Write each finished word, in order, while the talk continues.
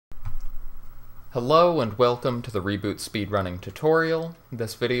Hello and welcome to the ReBoot Speedrunning tutorial.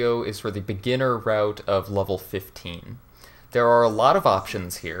 This video is for the beginner route of level 15. There are a lot of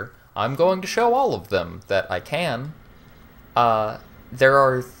options here. I'm going to show all of them that I can. There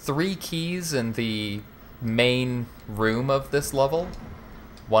are 3 keys in the main room of this level.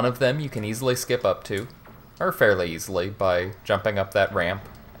 One of them you can easily skip up to, or fairly easily, by jumping up that ramp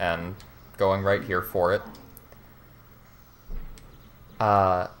and going right here for it.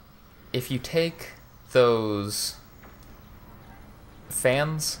 If you take those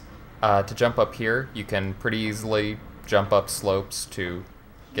fans to jump up here, you can pretty easily jump up slopes to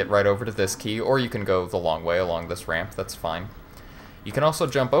get right over to this key, or you can go the long way along this ramp, that's fine. You can also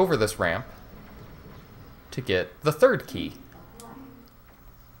jump over this ramp to get the 3rd key,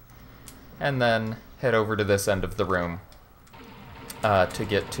 and then head over to this end of the room to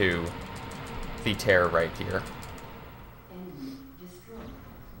get to the tear right here.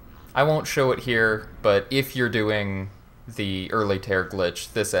 I won't show it here, but if you're doing the early tear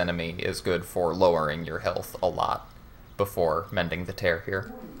glitch, this enemy is good for lowering your health a lot before mending the tear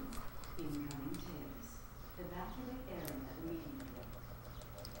here.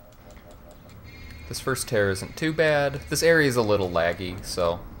 This first tear isn't too bad. This area is a little laggy,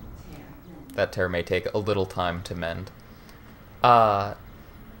 so that tear may take a little time to mend.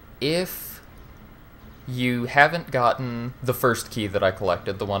 If you haven't gotten the first key that I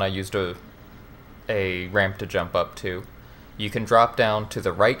collected, the one I used a ramp to jump up to, you can drop down to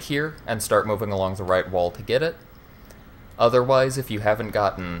the right here and start moving along the right wall to get it. Otherwise, if you haven't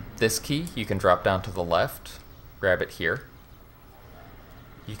gotten this key, you can drop down to the left, grab it here.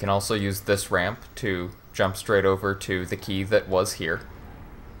 You can also use this ramp to jump straight over to the key that was here.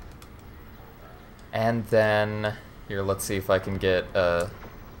 And then, here, let's see if I can get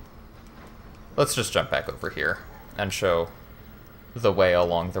let's just jump back over here and show the way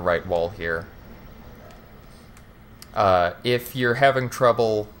along the right wall here. If you're having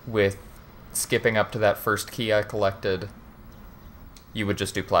trouble with skipping up to that first key I collected, you would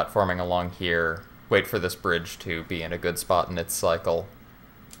just do platforming along here, wait for this bridge to be in a good spot in its cycle,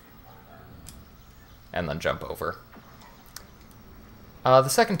 and then jump over. The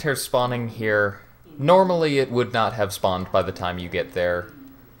second tear's spawning here. Normally it would not have spawned by the time you get there.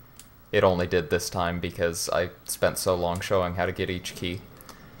 It only did this time because I spent so long showing how to get each key.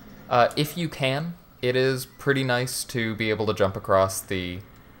 If you can, it is pretty nice to be able to jump across the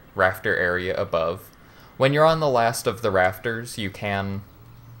rafter area above. When you're on the last of the rafters, you can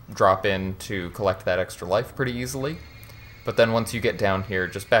drop in to collect that extra life pretty easily. But then once you get down here,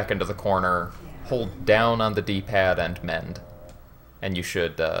 just back into the corner, hold down on the D-pad and mend. And you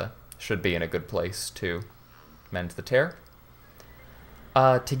should be in a good place to mend the tear.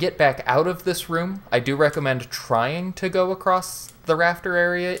 To get back out of this room, I do recommend trying to go across the rafter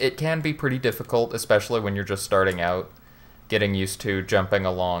area. It can be pretty difficult, especially when you're just starting out, getting used to jumping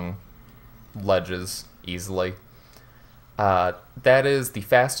along ledges easily. That is the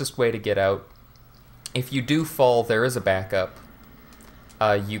fastest way to get out. If you do fall, there is a backup.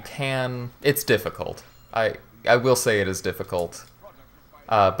 It's difficult. I will say it is difficult.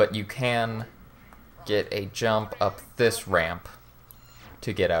 But you can get a jump up this ramp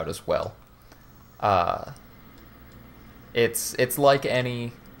to get out as well. It's like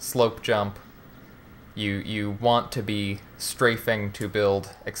any slope jump. You want to be strafing to build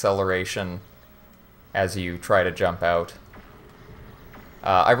acceleration as you try to jump out.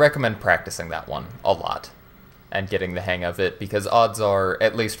 I recommend practicing that one a lot and getting the hang of it, because odds are,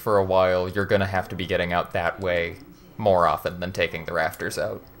 at least for a while, you're gonna have to be getting out that way more often than taking the rafters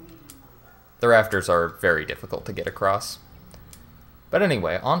out. The rafters are very difficult to get across. But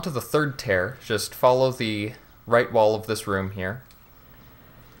anyway, on to the 3rd tear. Just follow the right wall of this room here.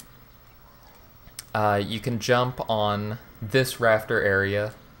 You can jump on this rafter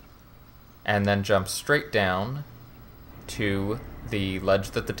area and then jump straight down to the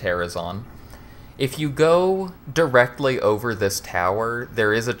ledge that the tear is on. If you go directly over this tower,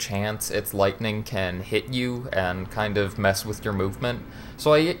 there is a chance its lightning can hit you and kind of mess with your movement.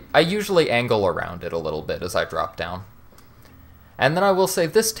 So I usually angle around it a little bit as I drop down. And then I will say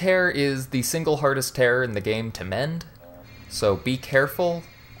this tear is the single hardest tear in the game to mend, so be careful.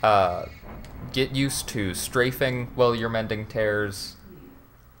 Get used to strafing while you're mending tears.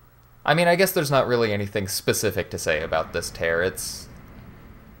 I mean, I guess there's not really anything specific to say about this tear.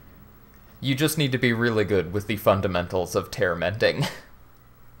 You just need to be really good with the fundamentals of tear mending.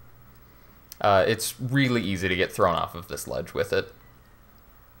 It's really easy to get thrown off of this ledge with it.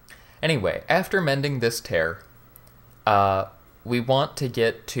 Anyway, after mending this tear, we want to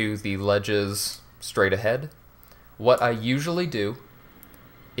get to the ledges straight ahead. What I usually do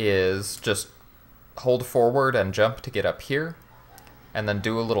is just hold forward and jump to get up here, and then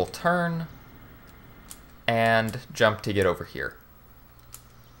do a little turn, and jump to get over here.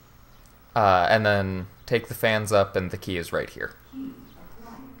 And then take the fans up, and the key is right here.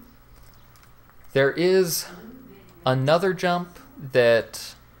 There is another jump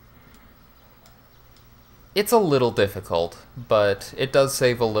that it's a little difficult, but it does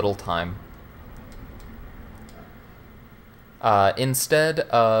save a little time. Instead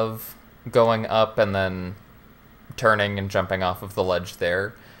of going up and then turning and jumping off of the ledge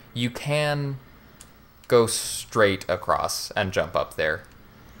there, you can go straight across and jump up there.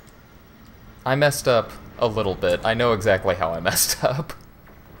 I messed up a little bit. I know exactly how I messed up.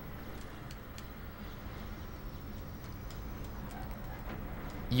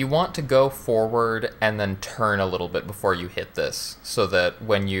 You want to go forward and then turn a little bit before you hit this, so that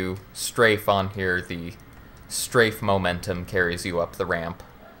when you strafe on here, the strafe momentum carries you up the ramp.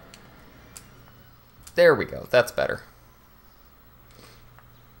 There we go, that's better.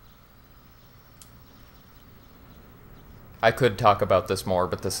 I could talk about this more,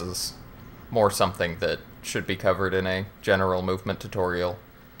 but this is more something that should be covered in a general movement tutorial.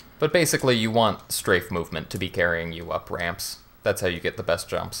 But basically you want strafe movement to be carrying you up ramps. That's how you get the best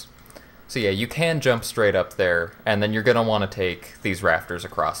jumps. So yeah, you can jump straight up there, and then you're going to want to take these rafters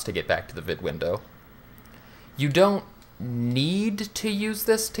across to get back to the vid window. You don't need to use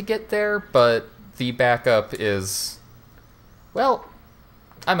this to get there, but the backup is... well,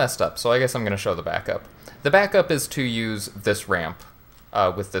 I messed up, so I guess I'm going to show the backup. The backup is to use this ramp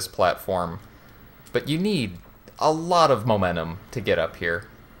with this platform, but you need a lot of momentum to get up here.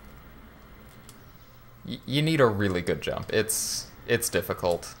 You need a really good jump. It's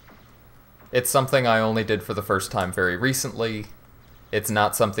difficult. It's something I only did for the first time very recently. It's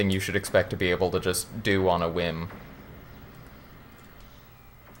not something you should expect to be able to just do on a whim.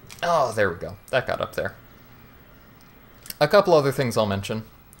 Oh, there we go. That got up there. A couple other things I'll mention.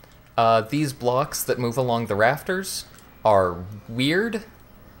 These blocks that move along the rafters are weird.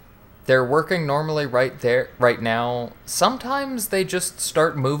 They're working normally right now. Sometimes they just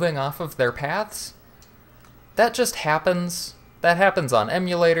start moving off of their paths. That just happens. That happens on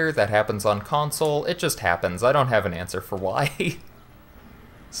emulator, that happens on console, it just happens. I don't have an answer for why.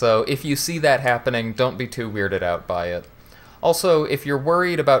 So if you see that happening, don't be too weirded out by it. Also, if you're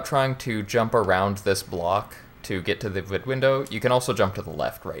worried about trying to jump around this block to get to the vid window, you can also jump to the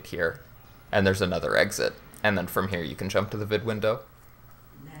left right here. And there's another exit. And then from here you can jump to the vid window.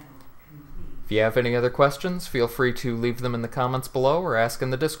 If you have any other questions, feel free to leave them in the comments below or ask in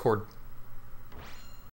the Discord.